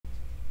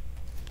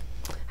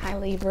Hi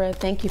Libra,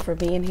 thank you for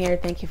being here.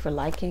 Thank you for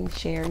liking,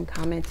 sharing,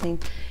 commenting,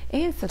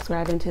 and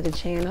subscribing to the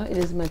channel. It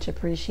is much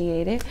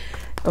appreciated.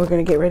 We're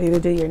going to get ready to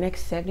do your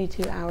next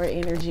 72-hour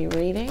energy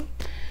reading.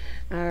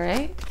 All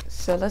right,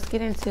 so let's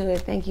get into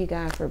it. Thank you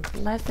God for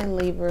blessing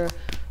Libra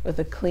with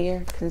a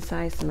clear,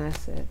 concise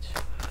message.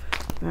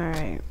 All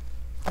right,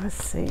 let's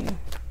see.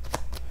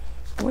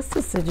 What's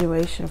the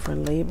situation for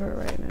Libra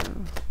right now?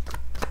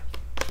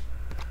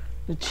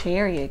 The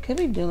Chariot could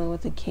be dealing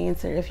with a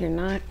Cancer. If you're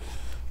not,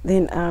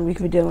 then you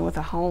could be dealing with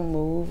a home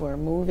move or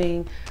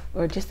moving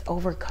or just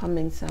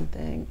overcoming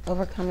something,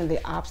 overcoming the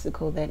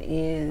obstacle that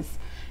is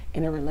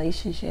in a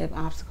relationship,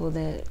 obstacle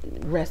that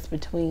rests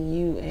between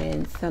you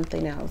and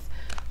something else.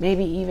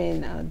 Maybe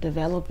even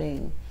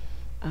developing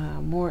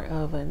more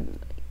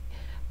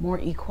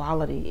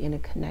equality in a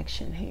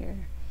connection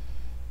here.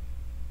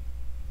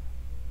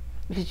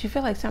 Because you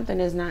feel like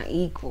something is not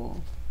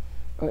equal.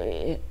 Or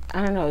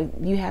I don't know,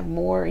 you have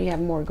more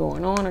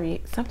going on, or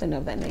something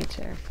of that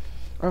nature.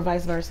 Or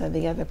vice versa,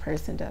 the other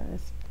person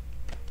does.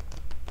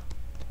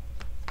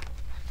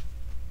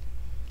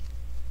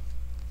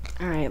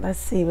 All right, let's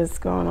see what's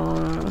going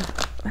on.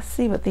 Let's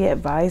see what the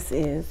advice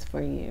is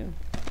for you.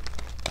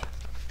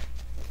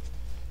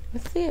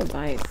 What's the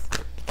advice?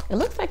 It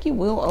looks like you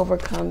will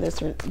overcome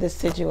this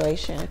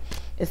situation.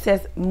 It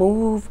says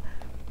move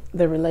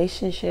the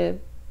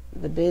relationship,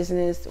 the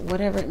business,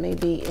 whatever it may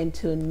be,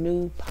 into a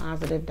new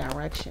positive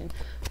direction.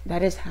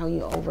 That is how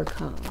you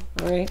overcome.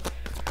 All right.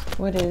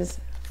 What is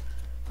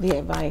the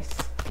advice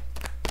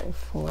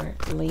for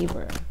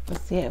Libra?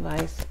 What's the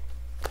advice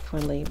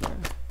for Libra?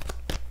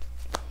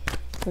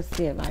 What's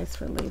the advice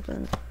for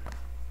Libra?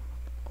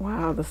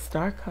 Wow, the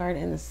Star card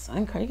and the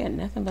Sun card. You got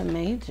nothing but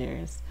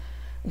majors.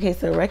 Okay,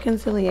 so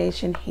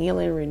reconciliation,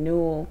 healing,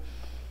 renewal,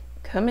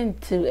 coming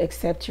to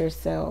accept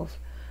yourself.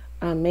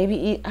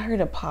 Maybe I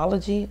heard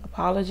apology,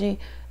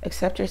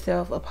 accept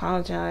yourself,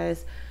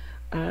 apologize,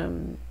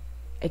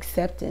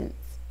 acceptance.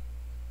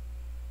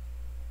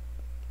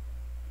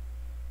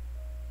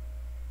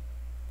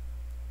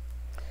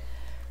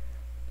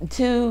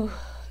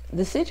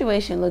 The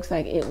situation looks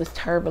like it was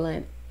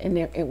turbulent and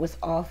it was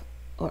off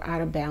or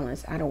out of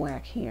balance, out of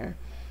whack here.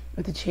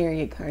 With the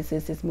Chariot card,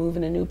 says it's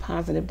moving a new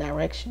positive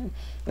direction.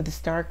 With the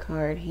Star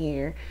card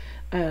here,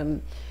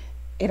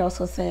 it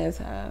also says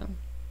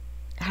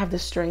have the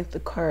strength, the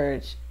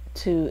courage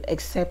to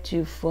accept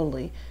you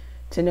fully,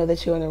 to know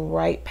that you're on the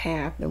right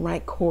path, the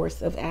right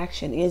course of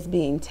action is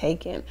being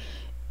taken.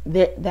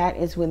 That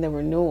is when the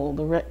renewal,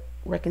 the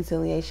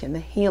reconciliation, the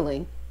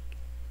healing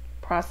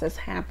process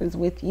happens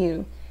with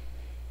you.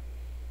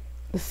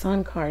 The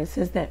Sun card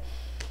says that,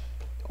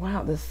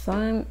 wow, the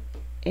Sun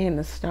and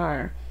the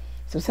Star.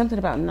 So something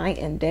about night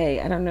and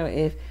day. I don't know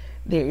if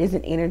there is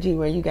an energy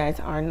where you guys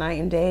are night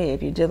and day,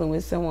 if you're dealing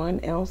with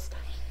someone else.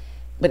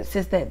 But it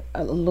says that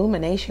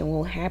illumination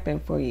will happen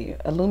for you.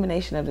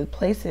 Illumination of the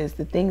places,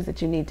 the things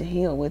that you need to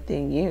heal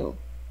within you.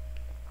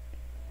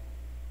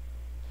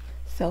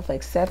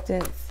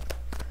 Self-acceptance,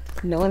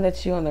 knowing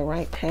that you're on the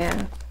right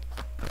path.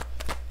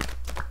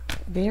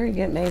 Very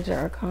good major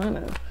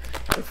arcana.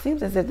 It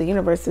seems as if the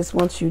universe just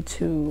wants you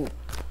to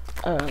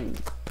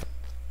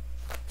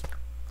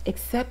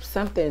accept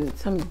something,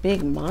 some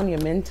big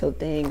monumental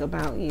thing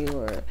about you,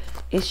 or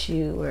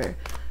issue, or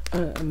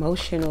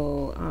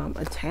emotional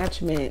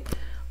attachment,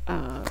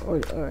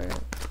 or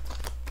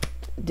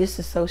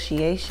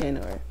disassociation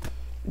or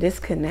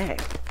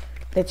disconnect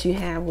that you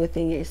have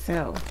within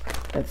yourself.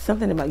 That's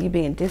something about you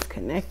being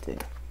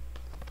disconnected.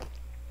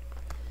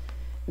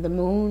 The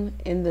Moon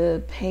and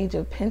the Page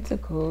of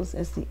Pentacles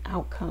is the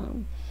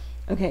outcome.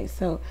 Okay,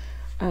 so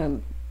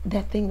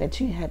that thing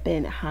that you have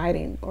been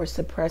hiding or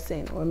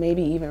suppressing, or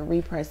maybe even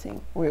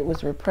repressing, or it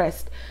was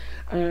repressed,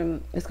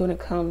 it's going to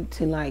come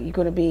to light. You're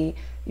going to be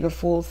your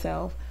full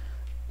self.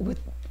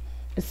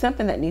 It's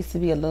something that needs to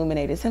be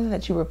illuminated, something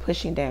that you were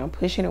pushing down,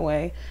 pushing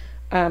away,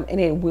 and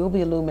it will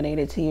be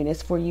illuminated to you, and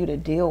it's for you to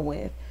deal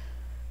with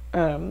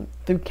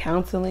through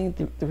counseling,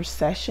 through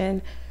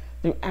session,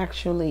 through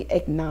actually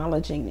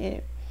acknowledging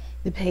it.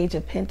 The Page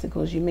of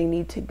Pentacles, you may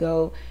need to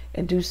go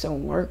and do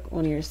some work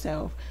on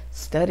yourself,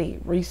 study,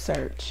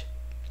 research.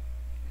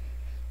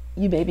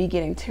 You may be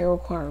getting tarot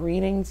card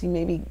readings. You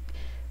may be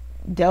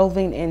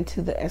delving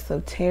into the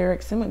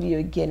esoteric. Some of you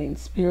are getting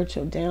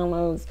spiritual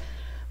downloads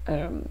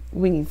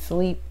when you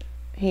sleep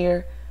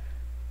here.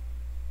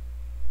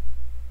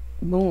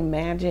 Moon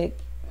magic.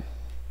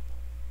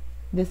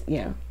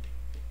 The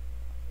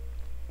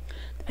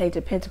Page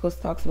of Pentacles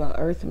talks about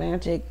earth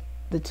magic,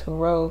 the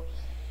tarot,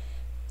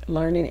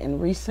 learning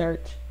and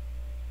research.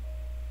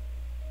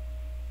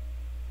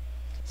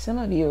 Some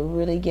of you are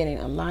really getting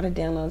a lot of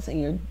downloads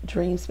in your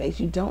dream space.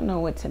 You don't know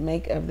what to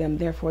make of them.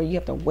 Therefore, you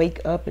have to wake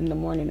up in the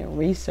morning and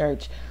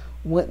research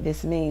what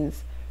this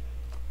means.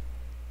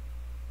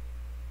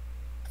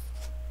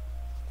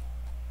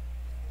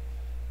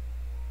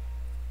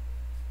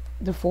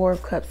 The Four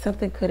of Cups,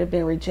 something could have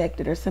been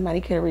rejected, or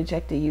somebody could have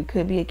rejected you.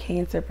 Could be a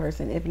Cancer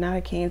person. If not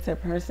a Cancer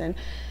person,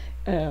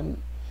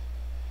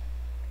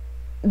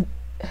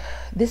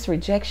 this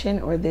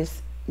rejection or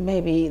this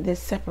maybe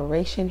this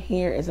separation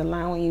here is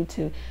allowing you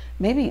to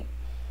maybe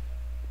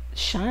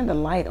shine the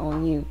light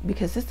on you,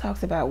 because this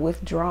talks about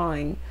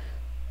withdrawing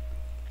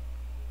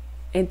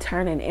and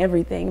turning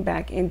everything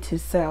back into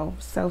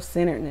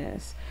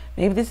self-centeredness.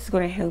 Maybe this is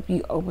going to help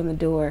you open the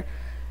door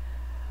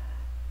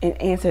and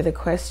answer the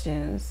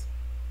questions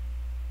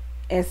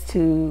as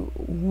to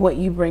what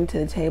you bring to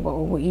the table,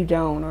 or what you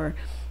don't, or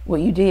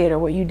what you did or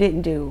what you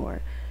didn't do,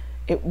 or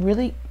it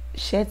really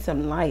sheds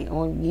some light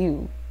on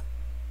you.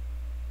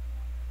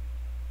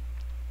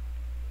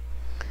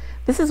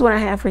 This is what I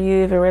have for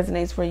you. If it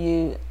resonates for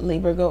you,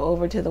 Libra, go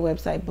over to the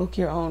website, book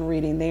your own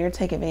reading there.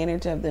 Take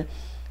advantage of the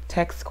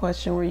text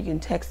question where you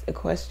can text a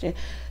question.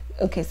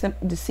 Okay, some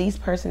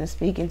deceased person is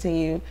speaking to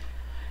you.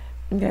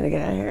 I gotta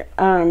get out of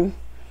here.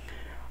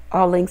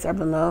 All links are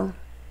below.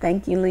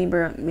 Thank you,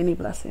 Libra. Many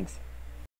blessings.